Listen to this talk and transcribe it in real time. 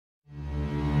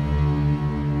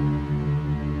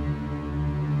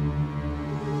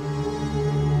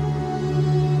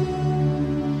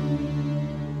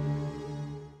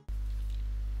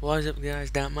What's up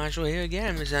guys, DarkMistro here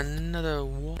again with another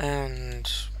war,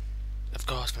 and of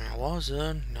course we're in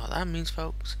Warzone. You know what that means,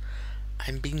 folks.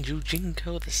 I'm being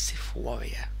Jinko the Sith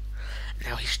warrior.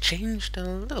 Now he's changed a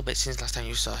little bit since last time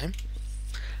you saw him,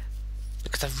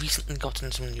 because I've recently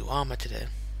gotten some new armor today.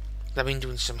 I've been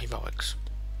doing some heroics,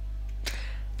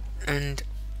 and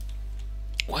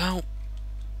well,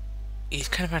 he's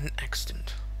kind of had an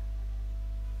accident,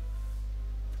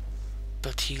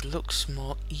 but he looks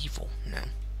more evil now.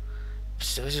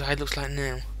 So this is how he looks like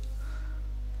now.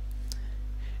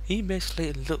 He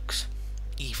basically looks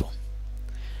evil.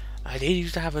 I did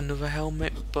used to have another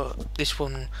helmet, but this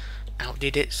one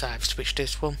outdid it, so I've switched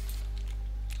this one.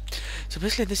 So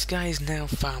basically this guy is now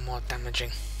far more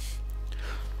damaging.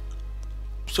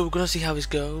 So we're gonna see how this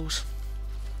goes.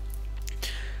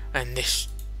 And this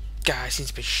guy seems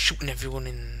to be shooting everyone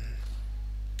in...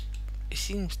 He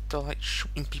seems to like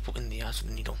shooting people in the eyes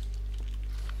with a needle.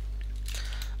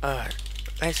 Alright,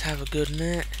 let's have a good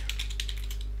night.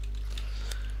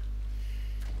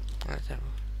 Let's have a...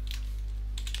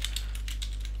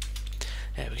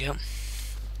 There we go.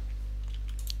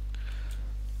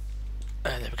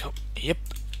 There we go. Yep.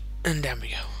 And down we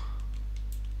go.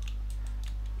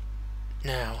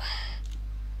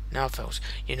 Now folks,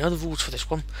 you know the rules for this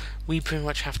one. We pretty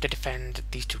much have to defend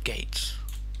these two gates.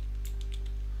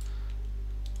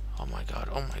 Oh my god,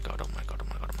 oh my god, oh my god, oh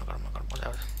my god, oh my god, oh my god, what's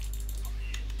that?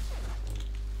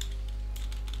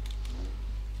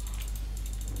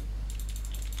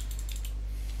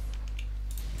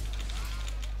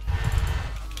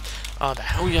 Oh, the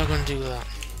hell are y'all gonna do that?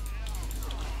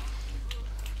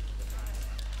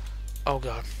 Oh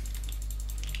god.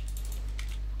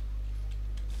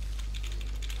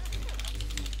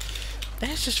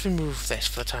 Let's just remove this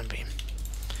for the time being.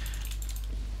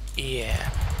 Yeah,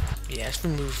 let's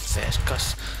remove this,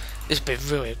 because this would be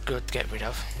really good to get rid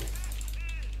of.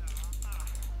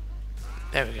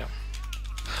 There we go.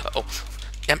 Oh,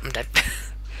 yep, I'm dead.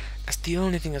 That's the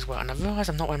only thing as well, and I realise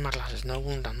I'm not wearing my glasses. No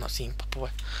wonder I'm not seeing properly.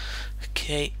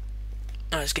 Okay,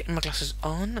 let's get my glasses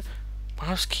on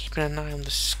whilst keeping an eye on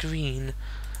the screen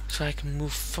so I can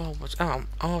move forward. Oh, I'm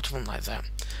auto run like that.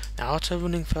 Now, auto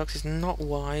running, folks, is not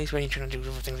wise when you're trying to do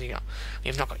other things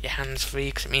you've not got your hands free,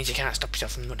 because it means you can't stop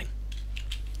yourself from running.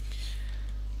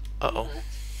 Uh-oh.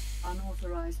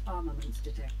 Unauthorized armaments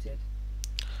detected.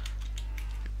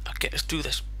 Okay, let's do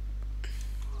this.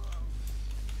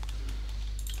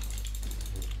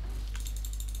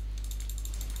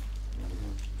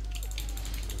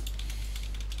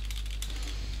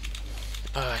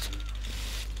 Alright.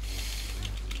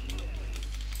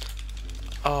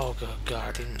 Oh good god,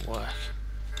 it didn't work.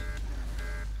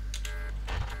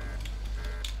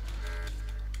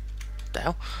 The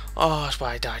hell? Oh, that's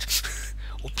why I died.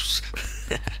 Oops.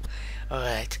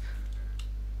 Alright.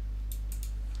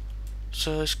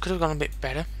 So this could have gone a bit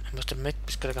better. I must admit,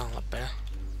 this could have gone a lot better.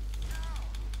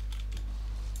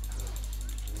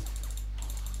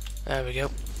 There we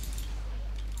go.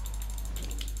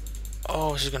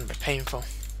 Oh, this is going to be painful.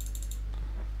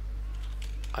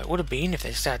 It would have been if they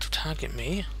decided to target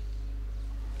me.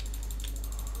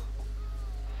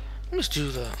 Let's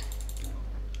do that.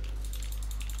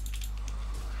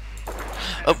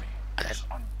 Oh,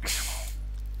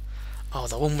 oh,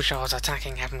 the one which I was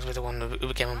attacking happens with the one who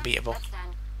became unbeatable.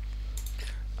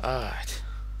 Alright.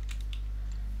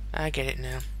 I get it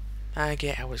now. I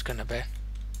get how it's gonna be.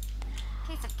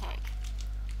 Piece of cake.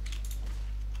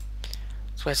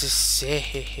 So where's this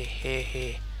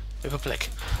Sith Republic?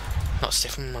 Not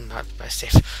Sith, I'm not by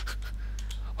Sith.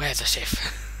 Where's the Sith?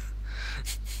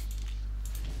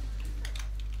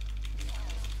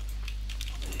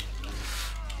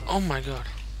 Oh my god.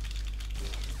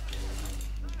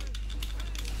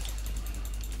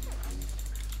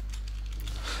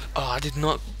 Oh, I did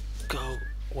not go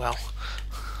well.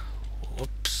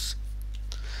 Whoops.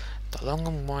 The long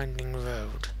and winding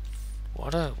road.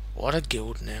 What a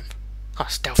guild name. Oh,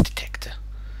 stealth detector.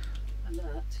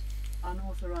 Alert.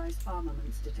 Unauthorized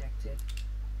armaments detected.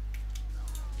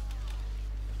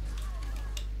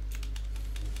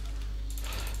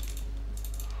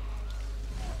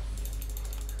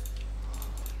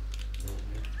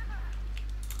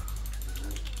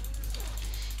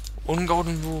 One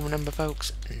golden rule, remember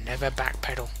folks, never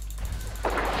backpedal.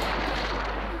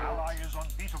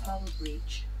 Hull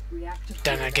breach. Reactor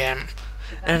Then again,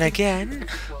 and again,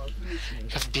 you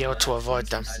have to be able to avoid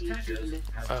them.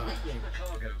 Oh.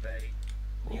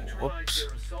 Whoops.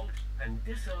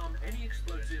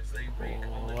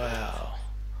 Wow.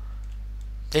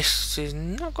 This is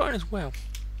not going as well.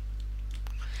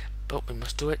 But we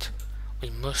must do it. We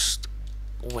must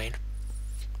win.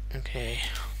 Okay.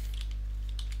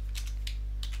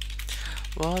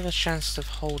 What are the chances of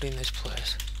holding this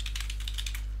place?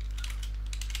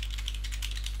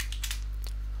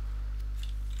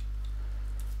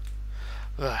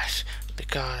 Right,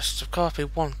 because of course we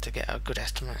want to get a good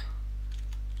estimate.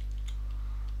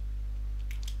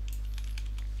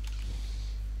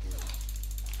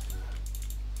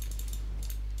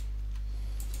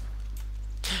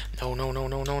 No, no, no,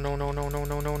 no, no, no, no, no, no,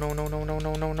 no, no, no, no, no, no,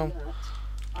 no, no, no. Alert.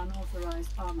 Unauthorized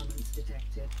armaments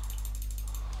detected.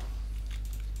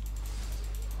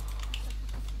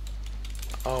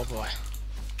 Oh boy.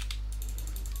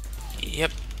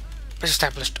 Yep.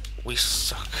 Established. We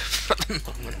suck at the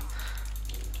moment.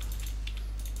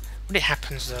 But it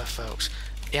happens though, folks.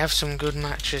 You have some good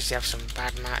matches, you have some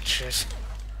bad matches.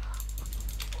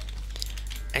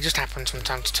 It just happens from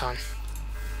time to time.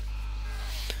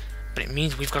 But it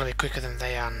means we've got to be quicker than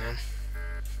they are now.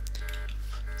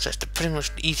 So it's pretty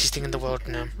much the easiest thing in the world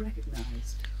now.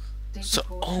 So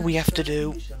all we have to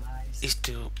do is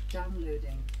to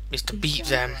beat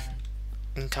them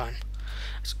in time.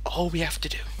 That's all we have to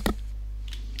do.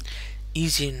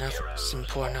 Easy enough,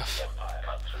 simple enough.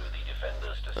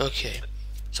 Okay,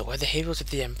 so we're the heroes of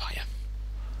the Empire.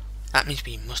 That means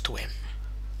we must win.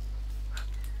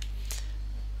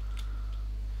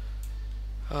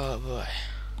 Oh boy.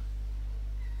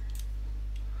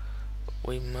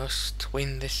 We must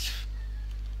win this.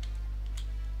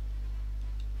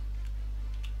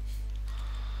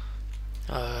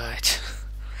 Alright.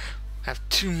 Have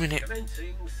 2 minutes.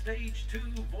 Commencing stage 2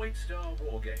 VoidStar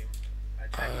wargame.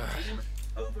 Attack team,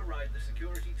 override the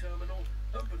security terminal,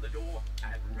 open the door,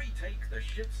 and retake the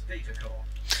ship's data core.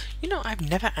 You know, I've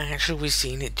never actually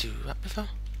seen it do that before.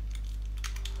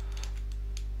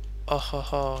 Oh ho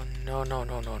ho, no, no,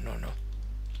 no, no, no, no.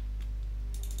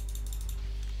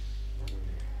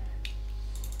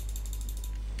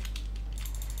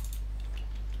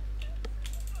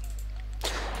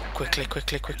 Quickly,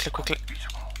 quickly, quickly, quickly.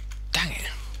 Dang it.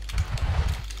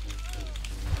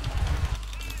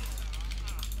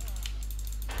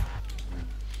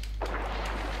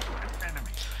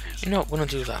 You know what, we're gonna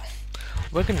do that.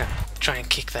 We're gonna try and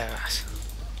kick their ass.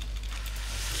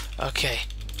 Okay,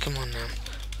 come on now.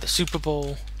 The Super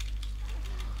Bowl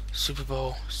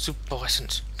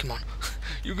essence. Come on.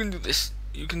 You can do this.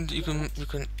 You can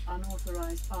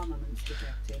Unauthorized armaments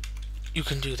detected. You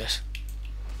can do this.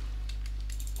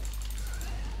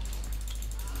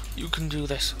 You can do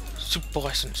this. Super Bowl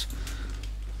essence.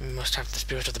 We must have the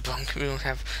spirit of the bunk. We must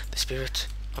have the spirit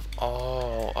of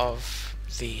all of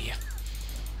the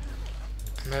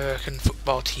American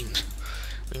football teams.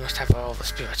 We must have all the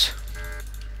spirits.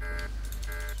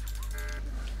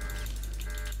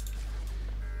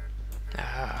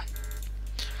 Ah.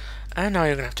 And now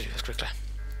you're gonna have to do this quickly.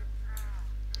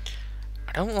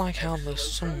 I don't like how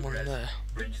there's someone there.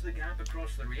 Bridge the gap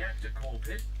across the reactor core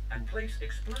pit and place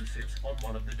explosives on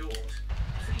one of the doors.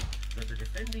 See that the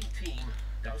defending team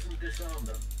doesn't disarm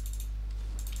them.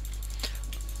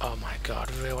 Oh my god,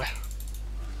 really?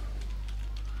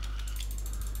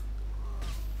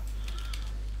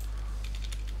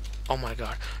 Oh my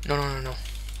god. No, no, no, no.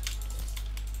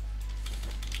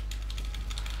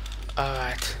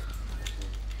 Alright.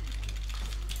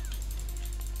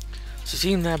 So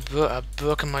seeing that I've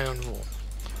broken my own rule.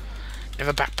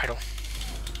 Never backpedal.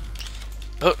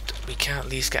 But we can at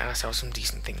least get ourselves some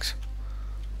decent things.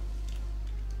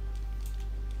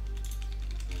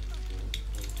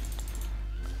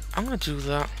 I'm gonna do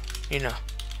that, you know.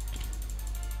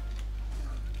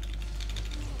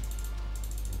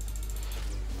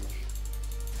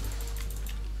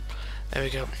 There we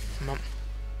go. Mom.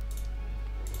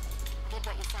 Did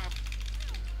what you said.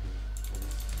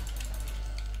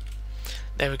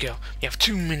 There we go. You have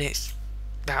 2 minutes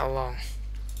that long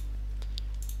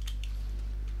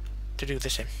to do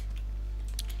this in.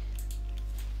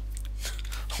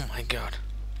 Oh my god.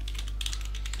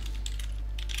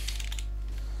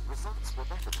 Results were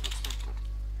better than expected.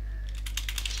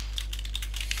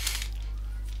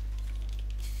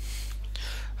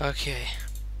 Okay.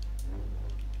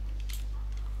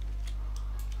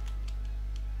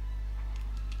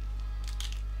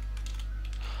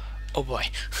 Oh boy.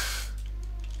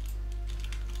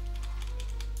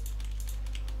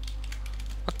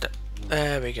 What the?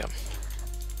 There we go.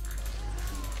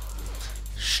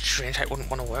 Strange, it wouldn't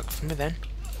want to work for me then.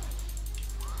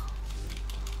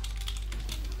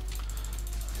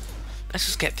 Let's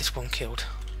just get this one killed.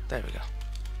 There we go.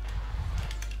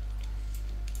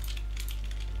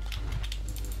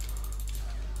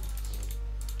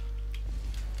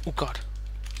 Oh god.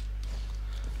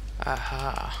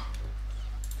 Aha.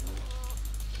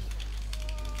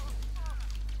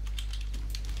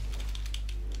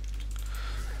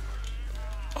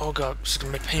 Oh god, this is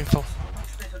gonna be painful.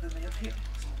 Much better than they appear.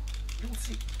 You'll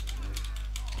see.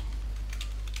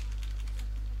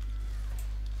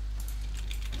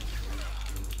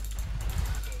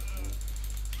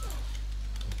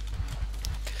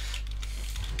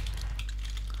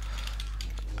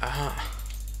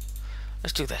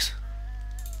 Let's do this.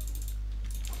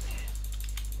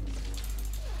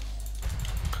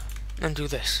 And do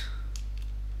this.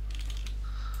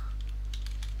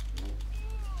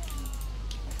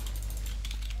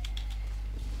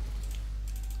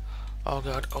 Oh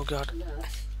god, oh god. Alert.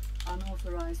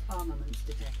 Unauthorized armaments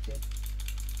detected.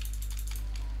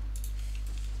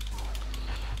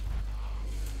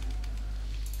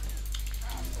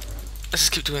 Let's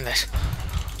just keep doing this.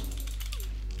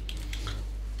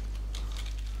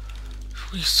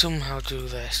 If we somehow do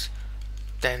this,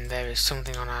 then there is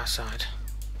something on our side.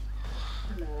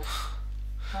 Alert.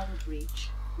 Hull breach.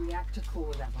 Reactor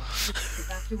core level.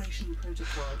 Evacuation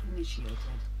protocol initiated.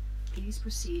 Please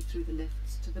proceed through the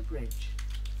lifts to the bridge.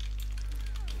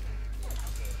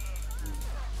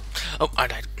 Oh, I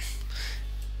died.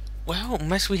 Well,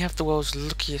 unless we have the world's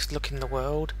luckiest luck in the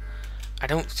world, I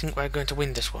don't think we're going to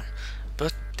win this one.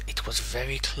 But it was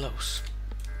very close.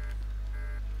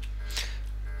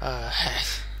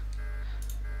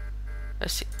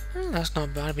 Let's see. Oh, that's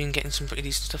not bad. I've been getting some pretty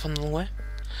decent stuff on the way.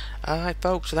 Alright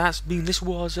folks, so that's been this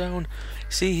Warzone.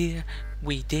 See here,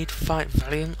 we did fight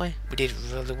valiantly, we did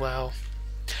really well,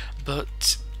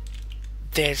 but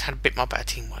theirs had a bit more better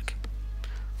teamwork.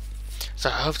 So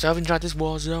I hope you have enjoyed this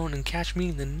Warzone and catch me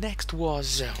in the next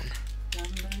Warzone.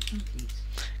 Download complete.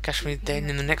 Catch me then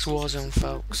in the next Warzone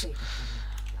folks.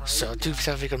 So do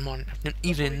yourself a very good morning, afternoon,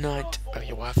 evening, night, wherever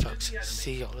you are folks.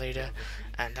 See you later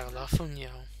and have a lot of fun, yo.